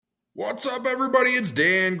What's up, everybody? It's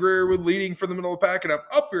Dan Greer with Leading from the Middle of the Pack, and I'm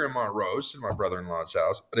up here in Montrose in my brother-in-law's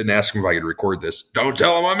house. I didn't ask him if I could record this. Don't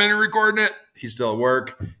tell him I'm in recording it. He's still at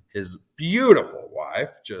work. His beautiful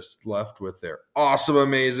wife just left with their awesome,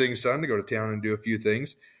 amazing son to go to town and do a few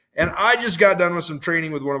things. And I just got done with some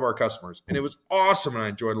training with one of our customers, and it was awesome, and I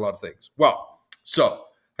enjoyed a lot of things. Well, so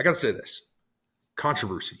I got to say this.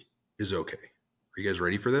 Controversy is okay. Are you guys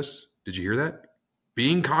ready for this? Did you hear that?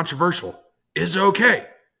 Being controversial is okay.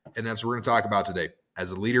 And that's what we're going to talk about today. As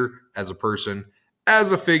a leader, as a person,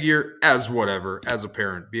 as a figure, as whatever, as a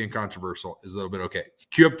parent, being controversial is a little bit okay.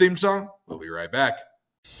 Cue up theme song. We'll be right back.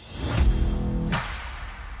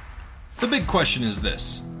 The big question is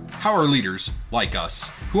this. How are leaders, like us,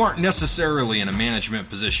 who aren't necessarily in a management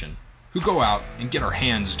position, who go out and get our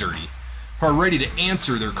hands dirty, who are ready to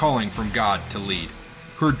answer their calling from God to lead,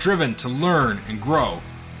 who are driven to learn and grow,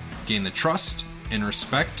 gain the trust and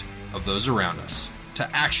respect of those around us, to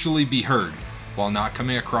actually be heard while not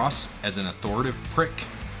coming across as an authoritative prick?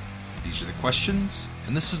 These are the questions,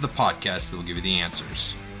 and this is the podcast that will give you the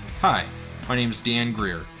answers. Hi, my name is Dan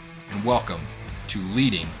Greer, and welcome to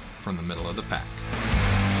Leading from the Middle of the Pack.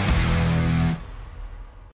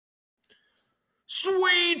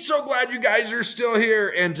 Sweet! So glad you guys are still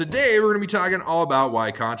here. And today we're going to be talking all about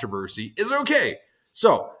why controversy is okay.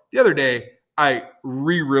 So the other day, I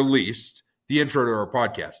re-released the intro to our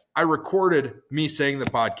podcast. I recorded me saying the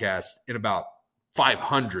podcast in about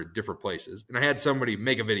 500 different places. And I had somebody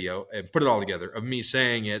make a video and put it all together of me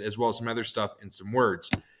saying it as well as some other stuff and some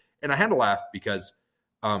words. And I had to laugh because,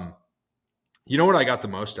 you know what I got the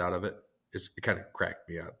most out of it? It kind of cracked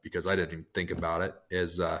me up because I didn't even think about it.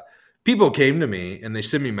 People came to me and they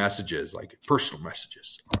send me messages, like personal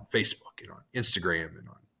messages on Facebook and on Instagram and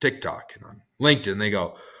on TikTok and on LinkedIn. They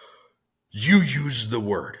go, "You use the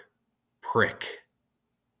word prick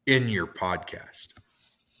in your podcast."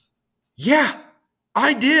 Yeah,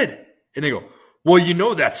 I did. And they go, "Well, you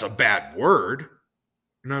know that's a bad word."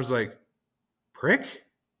 And I was like, prick?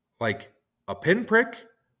 Like a pinprick?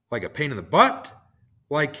 Like a pain in the butt?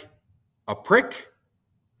 Like a prick?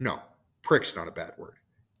 No, prick's not a bad word.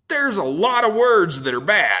 There's a lot of words that are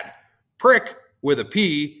bad. Prick with a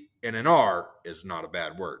P and an R is not a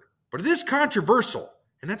bad word. But it is controversial,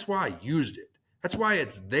 and that's why I used it. That's why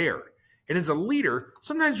it's there. And as a leader,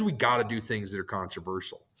 sometimes we got to do things that are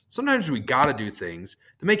controversial. Sometimes we got to do things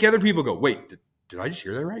that make other people go, "Wait, did I just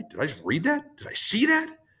hear that right? Did I just read that? Did I see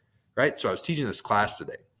that?" Right? So I was teaching this class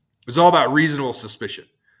today. It was all about reasonable suspicion.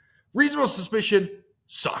 Reasonable suspicion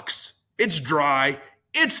sucks. It's dry.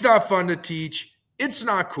 It's not fun to teach. It's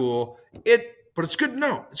not cool. But it's good to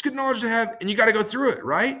know. It's good knowledge to have, and you got to go through it,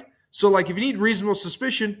 right? So like if you need reasonable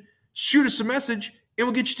suspicion, shoot us a message, and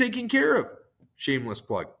we'll get you taken care of. Shameless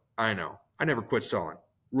plug. I know. I never quit selling.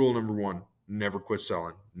 Rule number 1, never quit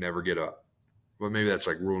selling. Never get up. Well, maybe that's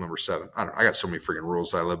like rule number 7. I don't know. I got so many freaking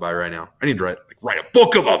rules I live by right now. I need to write a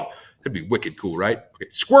book of them. That'd be wicked cool, right? Okay,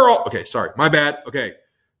 squirrel. Okay, sorry. My bad. Okay,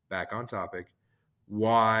 back on topic.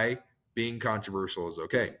 Why being controversial is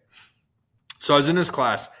okay. So I was in this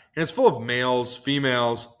class, and it's full of males,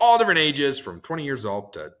 females, all different ages, from 20 years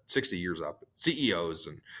old to 60 years up, CEOs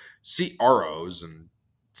and CROs and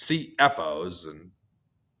CFOs and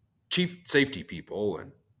chief safety people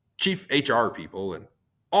and chief HR people and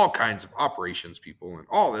all kinds of operations people and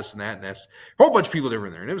all this and that and this. A whole bunch of people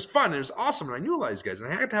different there. And it was fun. And it was awesome. And I knew a lot of these guys. And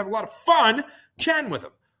I had to have a lot of fun chatting with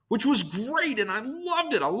them, which was great. And I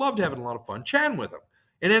loved it. I loved having a lot of fun chatting with them.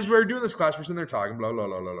 And as we were doing this class, we're sitting there talking, blah, blah,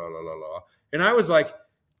 blah, blah, blah, blah, blah. And I was like,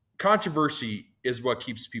 controversy is what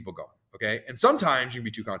keeps people going. Okay. And sometimes you can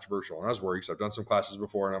be too controversial. And I was worried because I've done some classes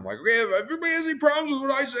before. And I'm like, okay, if everybody has any problems with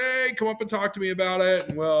what I say, come up and talk to me about it.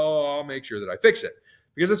 And well, I'll make sure that I fix it.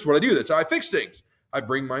 Because that's what I do. That's how I fix things. I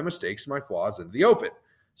bring my mistakes, my flaws into the open.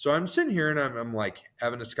 So I'm sitting here and I'm like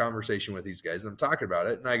having this conversation with these guys. And I'm talking about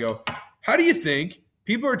it. And I go, how do you think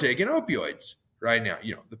people are taking opioids right now?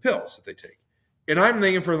 You know, the pills that they take. And I'm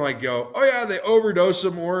thinking for like, oh yeah, they overdose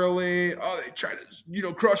them orally. Oh, they try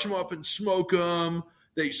to, crush them up and smoke them.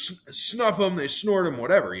 They snuff them, they snort them,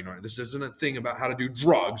 whatever. This isn't a thing about how to do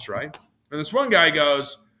drugs, right? And this one guy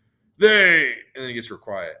goes, and then he gets real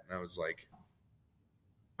quiet. And I was like,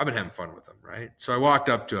 I've been having fun with them, right? So I walked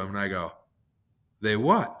up to him and I go, "They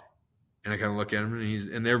what?" And I kind of look at him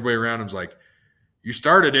and everybody around him's like, "You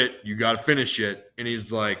started it, you got to finish it." And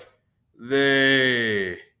he's like,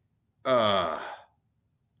 Then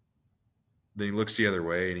he looks the other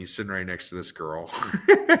way and he's sitting right next to this girl.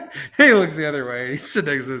 He looks the other way and he's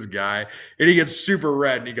sitting next to this guy and he gets super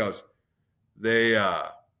red and he goes, They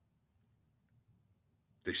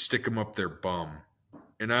stick them up their bum.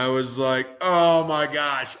 And I was like, oh my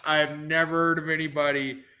gosh, I've never heard of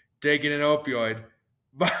anybody taking an opioid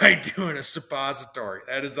by doing a suppository.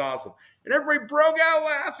 That is awesome. And everybody broke out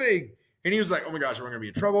laughing. And he was like, oh my gosh, am I going to be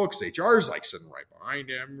in trouble? Because HR's like sitting right behind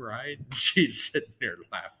him, right? She's sitting there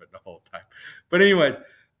laughing the whole time. But anyways,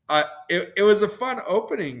 it was a fun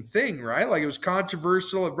opening thing, right? Like, it was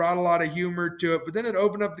controversial. It brought a lot of humor to it. But then it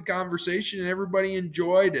opened up the conversation and everybody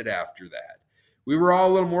enjoyed it after that. We were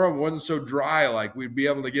all a little more, it wasn't so dry. Like, we'd be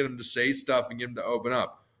able to get them to say stuff and get them to open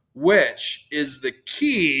up, which is the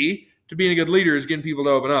key to being a good leader, is getting people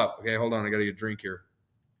to open up. Okay, hold on. I got to get a drink here.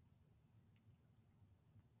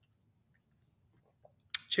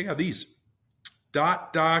 Check out these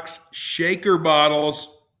Dot Docs shaker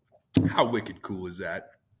bottles. How wicked cool is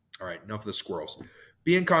that? All right, enough of the squirrels.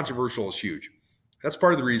 Being controversial is huge. That's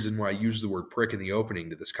part of the reason why I use the word prick in the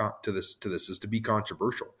opening to this is to be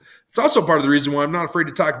controversial. It's also part of the reason why I'm not afraid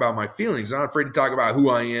to talk about my feelings. I'm not afraid to talk about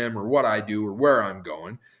who I am or what I do or where I'm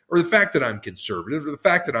going, or the fact that I'm conservative, or the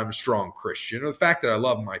fact that I'm a strong Christian, or the fact that I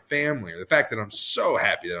love my family, or the fact that I'm so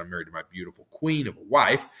happy that I'm married to my beautiful queen of a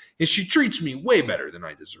wife, and she treats me way better than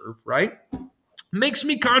I deserve, right? Makes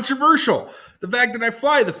me controversial. The fact that I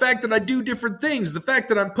fly, the fact that I do different things, the fact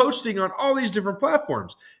that I'm posting on all these different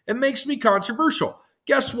platforms, it makes me controversial.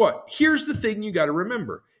 Guess what? Here's the thing you got to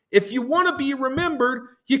remember. If you want to be remembered,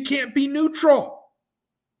 you can't be neutral.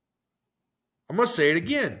 I'm going to say it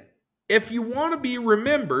again. If you want to be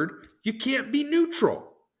remembered, you can't be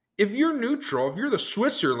neutral. If you're neutral, if you're the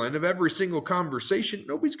Switzerland of every single conversation,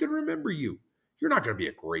 nobody's going to remember you. You're not going to be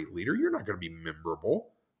a great leader. You're not going to be memorable.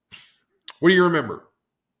 What do you remember?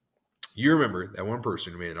 You remember that one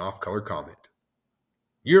person who made an off-color comment.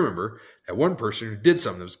 You remember that one person who did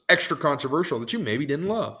something that was extra controversial that you maybe didn't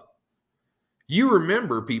love. You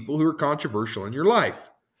remember people who are controversial in your life.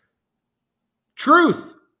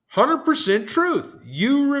 Truth. 100% truth.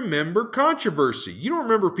 You remember controversy. You don't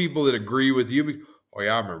remember people that agree with you. Oh,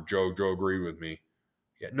 yeah, I remember Joe. Joe agreed with me.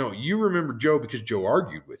 Yeah, no, you remember Joe because Joe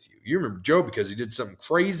argued with you. You remember Joe because he did something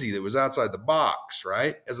crazy that was outside the box,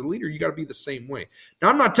 right? As a leader, you got to be the same way. Now,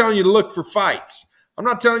 I'm not telling you to look for fights. I'm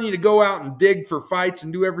not telling you to go out and dig for fights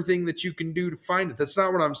and do everything that you can do to find it. That's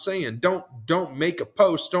not what I'm saying. Don't make a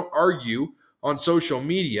post. Don't argue on social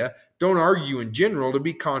media. Don't argue in general to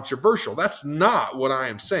be controversial. That's not what I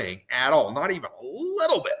am saying at all. Not even a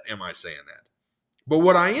little bit am I saying that. But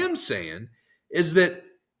what I am saying is that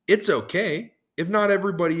it's okay if not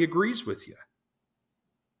everybody agrees with you.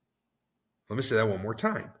 Let me say that one more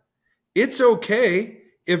time. It's okay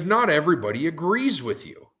if not everybody agrees with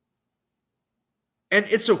you. And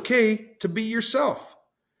it's okay to be yourself.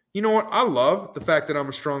 You know what? I love the fact that I'm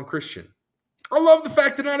a strong Christian. I love the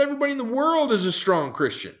fact that not everybody in the world is a strong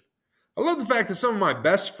Christian. I love the fact that some of my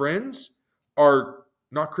best friends are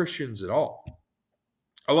not Christians at all.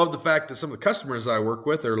 I love the fact that some of the customers I work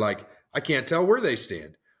with are like, I can't tell where they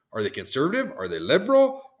stand. Are they conservative? Are they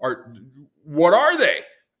liberal? What are they?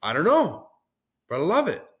 I don't know. But I love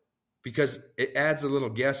it because it adds a little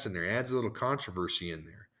guess in there, adds a little controversy in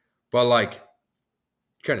there. But like,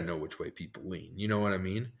 you kind of know which way people lean. You know what I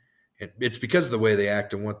mean? And it's because of the way they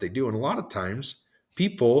act and what they do. And a lot of times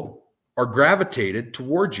people are gravitated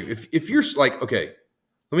towards you. If you're like, okay,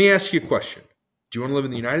 let me ask you a question. Do you want to live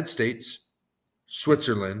in the United States,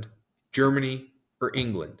 Switzerland, Germany, or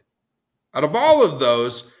England? Out of all of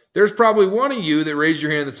those, there's probably one of you that raised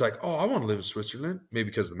your hand that's like, oh, I want to live in Switzerland, maybe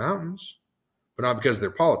because of the mountains, but not because of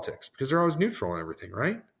their politics, because they're always neutral on everything,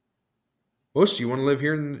 right? Most of you want to live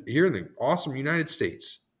here in the awesome United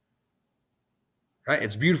States, right?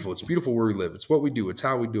 It's beautiful. It's beautiful where we live. It's what we do. It's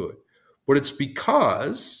how we do it. But it's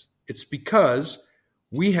because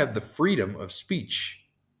we have the freedom of speech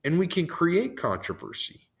and we can create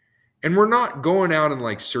controversy. And we're not going out and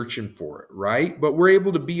like searching for it, right? But we're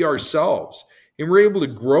able to be ourselves and we're able to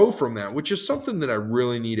grow from that, which is something that I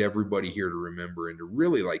really need everybody here to remember and to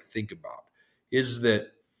really like think about, is that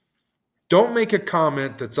don't make a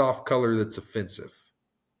comment that's off color that's offensive.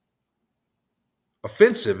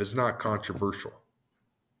 Offensive is not controversial.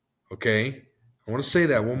 Okay? I want to say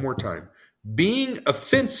that one more time. Being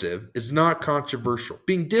offensive is not controversial.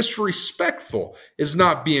 Being disrespectful is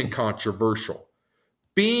not being controversial.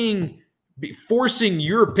 Forcing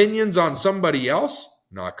your opinions on somebody else,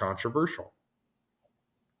 not controversial.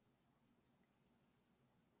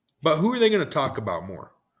 But who are they going to talk about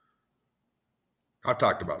more? I've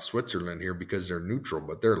talked about Switzerland here because they're neutral,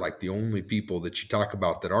 but they're like the only people that you talk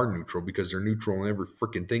about that are neutral because they're neutral in every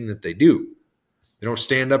freaking thing that they do. They don't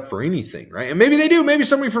stand up for anything, right? And maybe they do. Maybe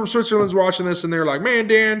somebody from Switzerland's watching this and they're like, man,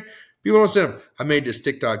 Dan, people don't stand up. I made this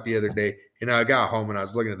TikTok the other day I got home and I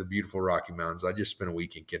was looking at the beautiful Rocky Mountains. I just spent a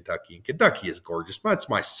week in Kentucky, and Kentucky is gorgeous. That's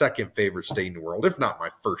my second favorite state in the world, if not my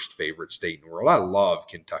first favorite state in the world. I love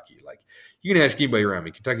Kentucky. Like, you can ask anybody around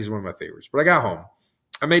me. Kentucky is one of my favorites. But I got home.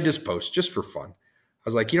 I made this post just for fun. I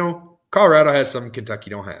was like, Colorado has something Kentucky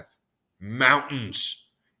don't have. Mountains.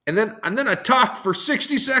 And then I talked for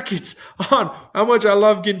 60 seconds on how much I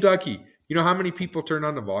love Kentucky. You know how many people turned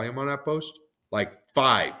on the volume on that post? Like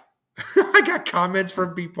 5. I got comments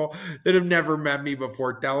from people that have never met me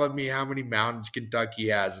before telling me how many mountains Kentucky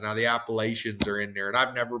has and how the Appalachians are in there. And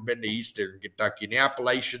I've never been to Eastern Kentucky. And the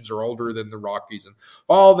Appalachians are older than the Rockies and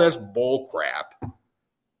all this bull crap.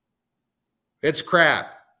 It's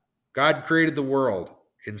crap. God created the world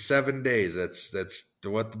in 7 days. That's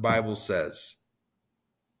what the Bible says.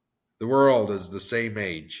 The world is the same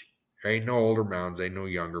age. There ain't no older mountains, ain't no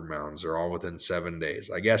younger mountains. They're all within 7 days.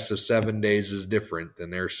 I guess if 7 days is different, then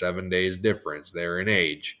there's 7 days difference. They're in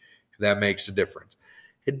age. That makes a difference.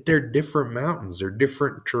 They're different mountains. They're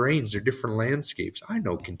different terrains. They're different landscapes. I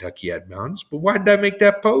know Kentucky had mountains, but why did I make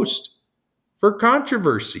that post? For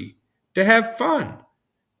controversy. To have fun.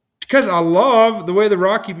 Because I love the way the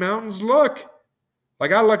Rocky Mountains look.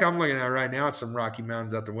 Like I'm looking at right now at some Rocky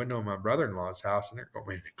Mountains out the window of my brother-in-law's house, and they're, oh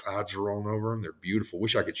man, the clouds are rolling over them. They're beautiful.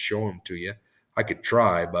 Wish I could show them to you. I could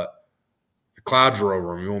try, but the clouds are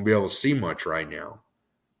over them. You won't be able to see much right now.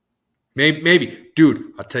 Maybe.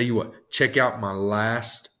 Dude, I'll tell you what. Check out my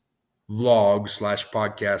last vlog /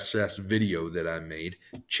 podcast / video that I made.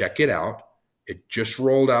 Check it out. It just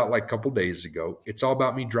rolled out like a couple days ago. It's all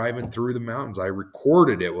about me driving through the mountains. I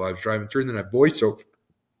recorded it while I was driving through, and then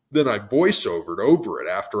I voiceovered over it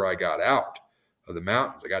after I got out of the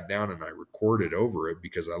mountains. I got down and I recorded over it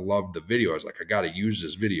because I loved the video. I was like, I got to use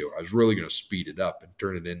this video. I was really going to speed it up and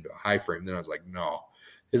turn it into a high frame. Then I was like, no,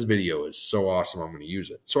 this video is so awesome. I'm going to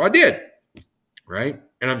use it. So I did, right?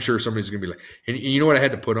 And I'm sure somebody's going to be like, and you know what I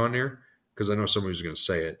had to put on there? Because I know somebody was going to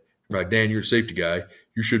say it. Like, Dan, you're a safety guy.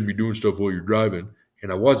 You shouldn't be doing stuff while you're driving.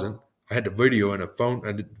 And I wasn't. I had the video and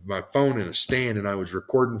my phone in a stand, and I was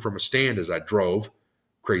recording from a stand as I drove.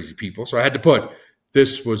 Crazy people. So I had to put,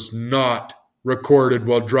 this was not recorded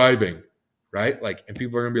while driving, right? Like, and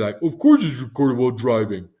people are going to be like, of course it's recorded while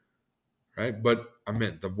driving, right? But I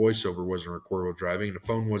meant the voiceover wasn't recorded while driving and the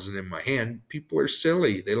phone wasn't in my hand. People are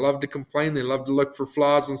silly. They love to complain. They love to look for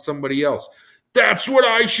flaws in somebody else. That's what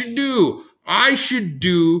I should do. I should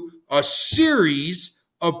do a series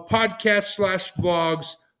of podcasts /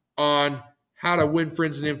 vlogs on how to win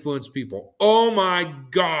friends and influence people. Oh my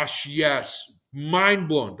gosh, yes. Mind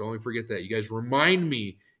blown. Don't forget that. You guys remind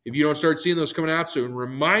me. If you don't start seeing those coming out soon,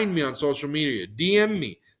 remind me on social media. DM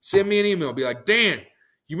me. Send me an email. Be like, Dan,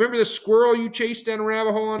 you remember the squirrel you chased down a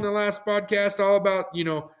rabbit hole on the last podcast all about,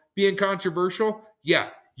 being controversial?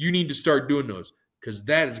 Yeah, you need to start doing those because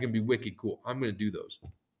that is going to be wicked cool. I'm going to do those.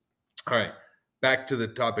 All right. Back to the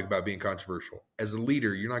topic about being controversial. As a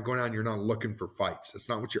leader, you're not going out and you're not looking for fights. That's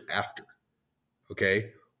not what you're after.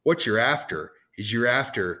 Okay? What you're after is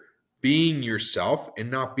being yourself and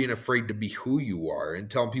not being afraid to be who you are and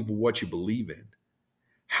telling people what you believe in.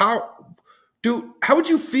 How would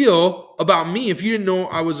you feel about me if you didn't know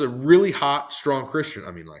I was a really hot, strong Christian? I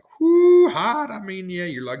mean, like, hot. I mean, yeah,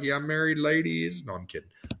 you're lucky I'm married, ladies. No, I'm kidding.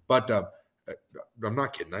 But I'm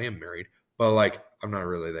not kidding. I am married. But like, I'm not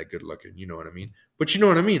really that good looking. You know what I mean? But you know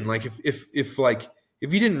what I mean? Like, if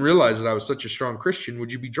you didn't realize that I was such a strong Christian,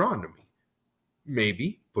 would you be drawn to me?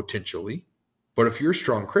 Maybe, potentially. But if you're a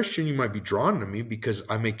strong Christian, you might be drawn to me because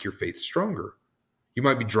I make your faith stronger. You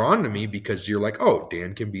might be drawn to me because you're like, oh,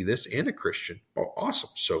 Dan can be this and a Christian. Oh,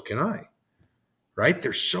 awesome. So can I. Right?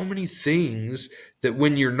 There's so many things that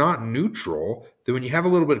when you're not neutral, that when you have a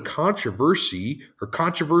little bit of controversy or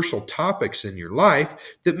controversial topics in your life,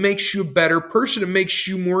 that makes you a better person. It makes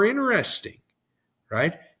you more interesting.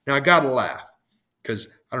 Right? Now, I got to laugh because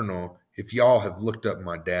I don't know if y'all have looked up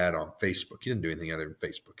my dad on Facebook. He didn't do anything other than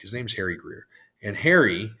Facebook. His name's Harry Greer. And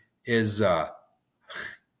Harry is,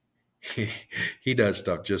 he does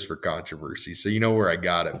stuff just for controversy. So you know where I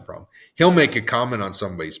got it from. He'll make a comment on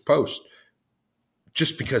somebody's post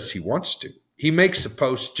just because he wants to. He makes a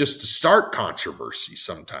post just to start controversy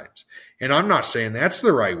sometimes. And I'm not saying that's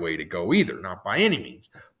the right way to go either, not by any means.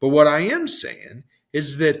 But what I am saying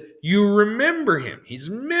is that you remember him. He's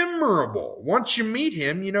memorable. Once you meet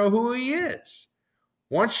him, you know who he is.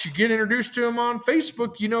 Once you get introduced to him on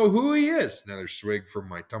Facebook, you know who he is. Another swig from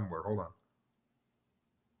my tumbler. Hold on.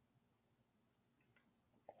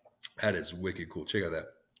 That is wicked cool. Check out that.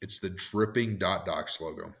 It's the dripping .docs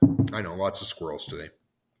logo. I know, lots of squirrels today.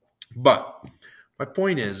 But my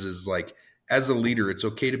point is like, as a leader, it's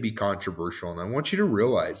okay to be controversial. And I want you to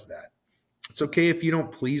realize that. It's okay if you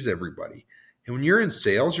don't please everybody. And when you're in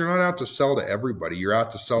sales, you're not out to sell to everybody. You're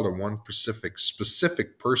out to sell to one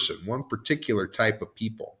specific person, one particular type of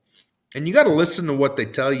people. And you got to listen to what they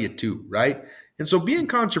tell you too, right? And so being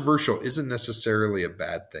controversial isn't necessarily a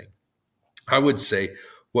bad thing. I would say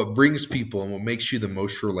what brings people and what makes you the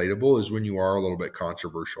most relatable is when you are a little bit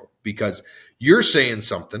controversial, because you're saying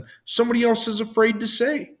something somebody else is afraid to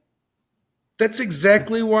say. That's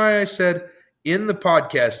exactly why I said in the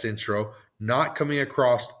podcast intro, not coming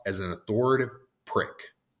across as an authoritative prick,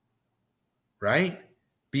 right?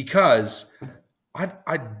 Because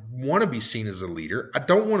I want to be seen as a leader. I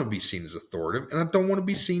don't want to be seen as authoritative, and I don't want to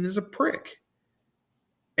be seen as a prick.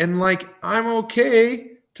 And like, I'm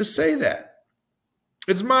okay to say that.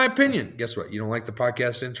 It's my opinion. Guess what? You don't like the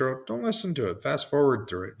podcast intro? Don't listen to it. Fast forward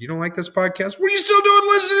through it. You don't like this podcast? What are you still doing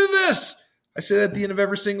listening to this? I say that at the end of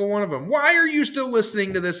every single one of them. Why are you still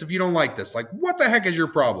listening to this if you don't like this? Like, what the heck is your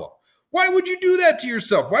problem? Why would you do that to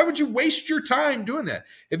yourself? Why would you waste your time doing that?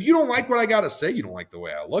 If you don't like what I got to say, you don't like the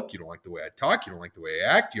way I look, you don't like the way I talk, you don't like the way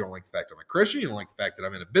I act, you don't like the fact I'm a Christian, you don't like the fact that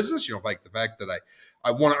I'm in a business, you don't like the fact that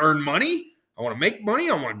I want to earn money, I want to make money,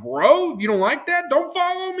 I want to grow. If you don't like that, don't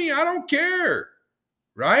follow me. I don't care.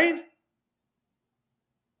 Right?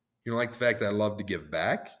 You don't like the fact that I love to give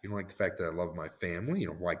back. You don't like the fact that I love my family. You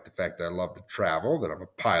don't like the fact that I love to travel, that I'm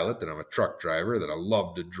a pilot, that I'm a truck driver, that I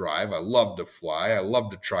love to drive, I love to fly, I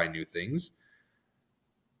love to try new things.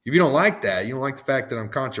 If you don't like that, you don't like the fact that I'm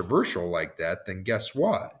controversial like that, then guess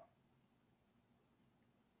what?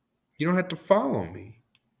 You don't have to follow me.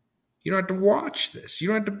 You don't have to watch this. You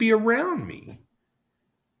don't have to be around me.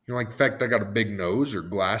 You don't like the fact that I got a big nose or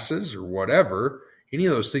glasses or whatever. Any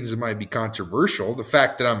of those things that might be controversial. The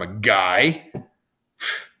fact that I'm a guy.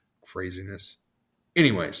 Craziness.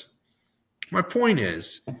 Anyways, my point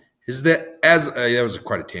is that that was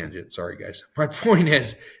quite a tangent. Sorry, guys. My point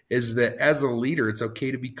is that as a leader, it's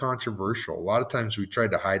okay to be controversial. A lot of times we try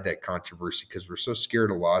to hide that controversy because we're so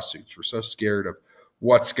scared of lawsuits. We're so scared of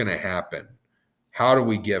what's going to happen. How do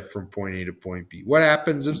we get from point A to point B? What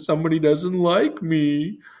happens if somebody doesn't like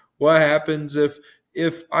me? What happens if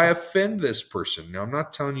I offend this person? Now, I'm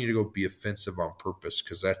not telling you to go be offensive on purpose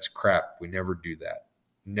because that's crap. We never do that.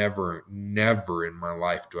 Never in my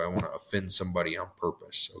life do I want to offend somebody on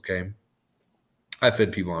purpose, okay? I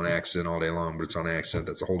offend people on accident all day long, but it's on accident.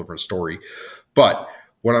 That's a whole different story. But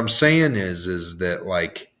what I'm saying is that,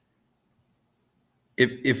 like,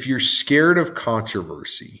 if you're scared of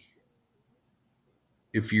controversy,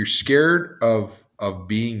 if you're scared of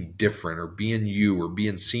being different or being you or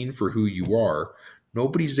being seen for who you are,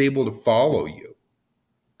 nobody's able to follow you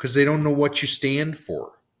because they don't know what you stand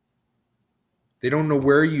for. They don't know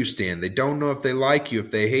where you stand. They don't know if they like you,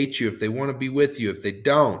 if they hate you, if they want to be with you, if they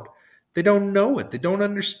don't. They don't know it. They don't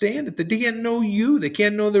understand it. They can't know you. They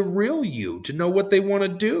can't know the real you to know what they want to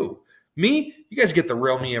do. Me, you guys get the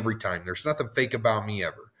real me every time. There's nothing fake about me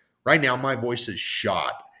ever. Right now, my voice is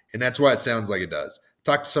shot, and that's why it sounds like it does.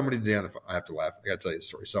 Talked to somebody today on the phone. I have to laugh. I got to tell you the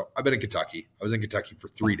story. So I've been in Kentucky. I was in Kentucky for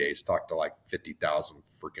 3 days. Talked to like 50,000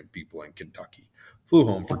 freaking people in Kentucky. Flew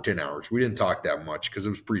home for 10 hours. We didn't talk that much because it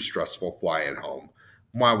was pretty stressful flying home.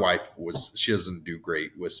 My wife she doesn't do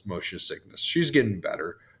great with motion sickness. She's getting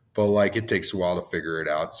better, but like it takes a while to figure it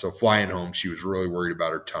out. So flying home, she was really worried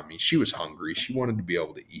about her tummy. She was hungry. She wanted to be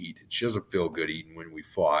able to eat. And she doesn't feel good eating when we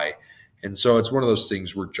fly. And so it's one of those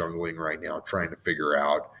things we're jungling right now, trying to figure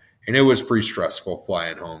out. And it was pretty stressful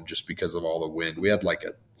flying home just because of all the wind. We had like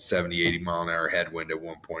a 70, 80 mile an hour headwind at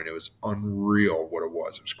one point. It was unreal what it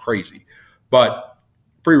was. It was crazy. But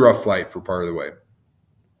pretty rough flight for part of the way.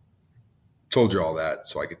 Told you all that,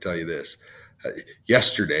 so I could tell you this.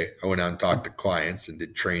 Yesterday, I went out and talked to clients and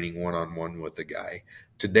did training one-on-one with a guy.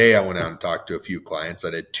 Today, I went out and talked to a few clients.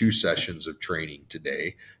 I did 2 sessions of training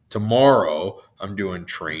today. Tomorrow, I'm doing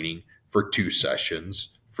training for 2 sessions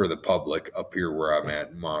for the public up here where I'm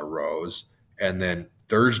at in Montrose. And then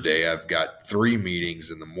Thursday, I've got 3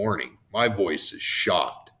 meetings in the morning. My voice is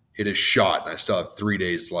shot. It is shot, and I still have 3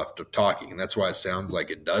 days left of talking. And that's why it sounds like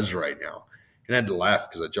it does right now. And I had to laugh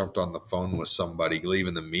because I jumped on the phone with somebody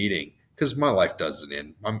leaving the meeting because my life doesn't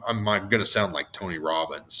end. I'm going to sound like Tony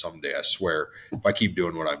Robbins someday, I swear, if I keep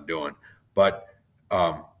doing what I'm doing. But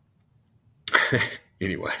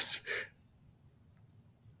anyways,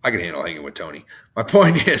 I can handle hanging with Tony. My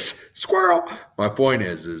point is, squirrel. My point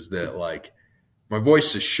is that like my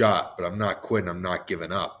voice is shot, but I'm not quitting. I'm not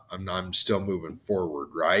giving up. I'm still moving forward,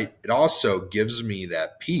 right? It also gives me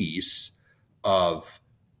that piece of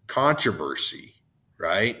controversy,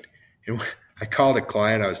 right? And I called a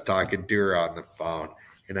client. I was talking to her on the phone,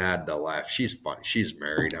 and I had to laugh. She's funny. She's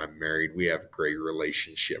married. I'm married. We have a great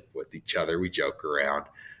relationship with each other. We joke around.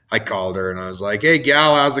 I called her and I was like, hey,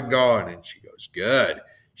 gal, how's it going? And she goes, good.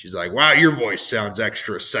 She's like, wow, your voice sounds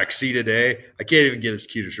extra sexy today. I can't even get as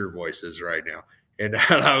cute as your voice is right now. And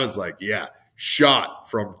I was like, yeah, shot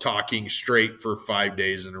from talking straight for 5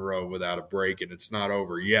 days in a row without a break, and it's not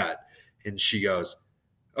over yet. And she goes,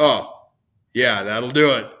 oh, yeah, that'll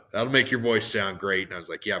do it. That'll make your voice sound great. And I was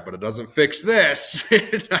like, yeah, but it doesn't fix this.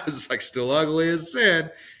 And I was like, still ugly as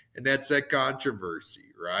sin. And that's that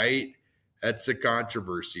controversy, right? That's the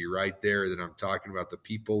controversy right there that I'm talking about. The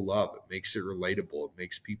people love. It makes it relatable. It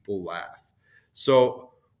makes people laugh.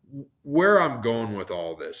 So where I'm going with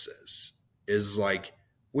all this is like,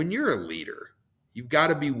 when you're a leader, you've got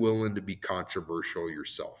to be willing to be controversial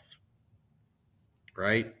yourself,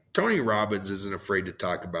 right? Tony Robbins isn't afraid to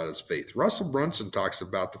talk about his faith. Russell Brunson talks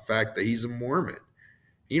about the fact that he's a Mormon.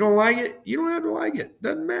 You don't like it? You don't have to like it.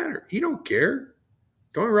 Doesn't matter. He don't care.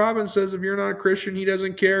 Tony Robbins says if you're not a Christian, he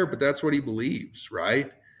doesn't care, but that's what he believes,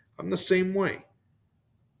 right? I'm the same way,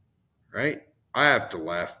 right? I have to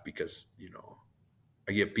laugh because,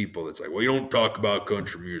 I get people that's like, well, you don't talk about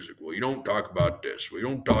country music. Well, you don't talk about this. Well, you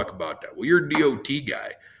don't talk about that. Well, you're a DOT guy.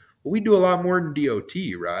 Well, we do a lot more than DOT,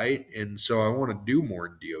 right? And so I want to do more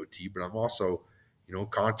than DOT, but I'm also,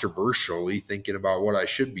 controversially thinking about what I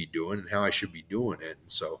should be doing and how I should be doing it.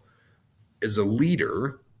 And so as a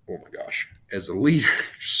leader,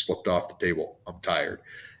 just slipped off the table. I'm tired.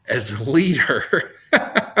 As a leader,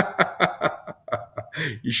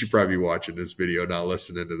 you should probably be watching this video, not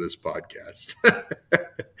listening to this podcast.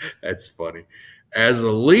 That's funny. As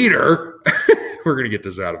a leader, we're going to get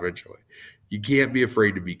this out eventually. You can't be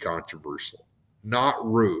afraid to be controversial, not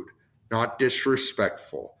rude, not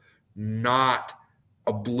disrespectful, not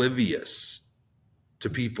oblivious to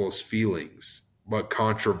people's feelings, but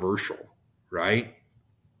controversial, right?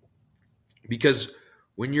 Because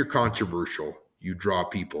when you're controversial, you draw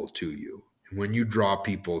people to you. And when you draw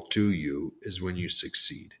people to you is when you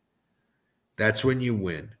succeed. That's when you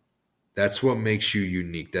win. That's what makes you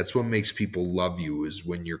unique. That's what makes people love you, is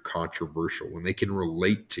when you're controversial, when they can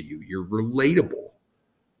relate to you. You're relatable.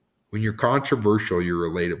 When you're controversial, you're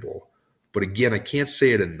relatable. But again, I can't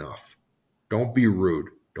say it enough. Don't be rude.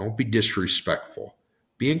 Don't be disrespectful.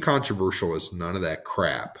 Being controversial is none of that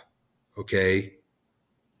crap, okay?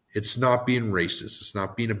 It's not being racist. It's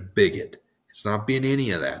not being a bigot. It's not being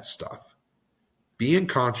any of that stuff. Being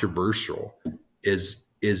controversial is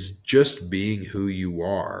just being who you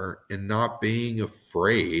are and not being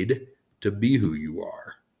afraid to be who you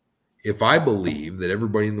are. If I believe that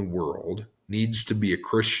everybody in the world needs to be a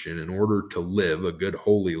Christian in order to live a good,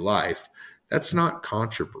 holy life, that's not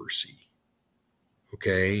controversy.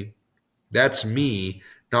 Okay? That's me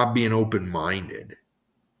not being open-minded.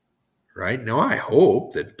 Right? Now, I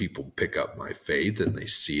hope that people pick up my faith and they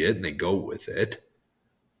see it and they go with it.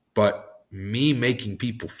 But me making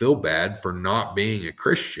people feel bad for not being a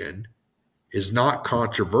Christian is not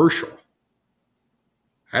controversial.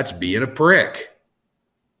 That's being a prick.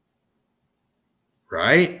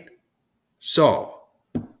 Right? So,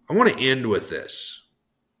 I want to end with this.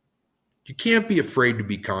 You can't be afraid to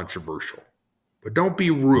be controversial, but don't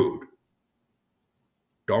be rude.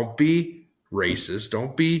 Don't be racist.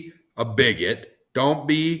 Don't be a bigot. Don't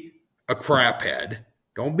be a craphead.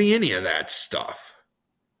 Don't be any of that stuff.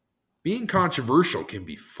 Being controversial can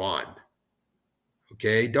be fun.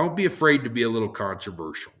 Okay? Don't be afraid to be a little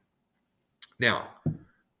controversial. Now,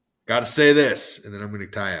 got to say this, and then I'm going to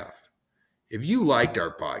tie off. If you liked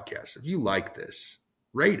our podcast, if you like this,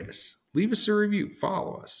 rate us. Leave us a review.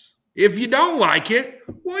 Follow us. If you don't like it,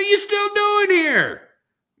 what are you still doing here?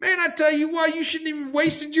 Man, I tell you what, you shouldn't even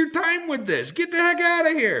wasted your time with this. Get the heck out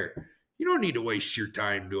of here. You don't need to waste your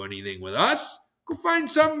time doing anything with us. Go find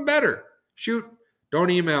something better. Shoot. Don't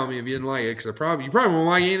email me if you didn't like it, because you probably won't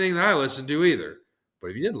like anything that I listen to either.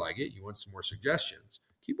 But if you did like it, you want some more suggestions,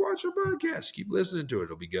 keep watching our podcast. Keep listening to it.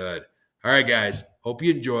 It'll be good. All right, guys. Hope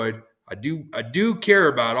you enjoyed. I do care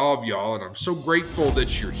about all of y'all, and I'm so grateful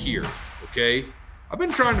that you're here, okay? I've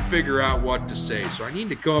been trying to figure out what to say, so I need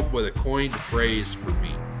to come up with a coined phrase for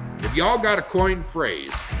me. If y'all got a coined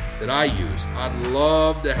phrase that I use, I'd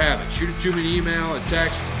love to have it. Shoot it to me an email, a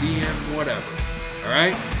text, a DM, whatever. All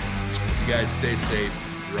right? You guys stay safe.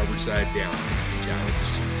 Rubber side down.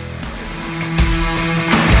 Ciao.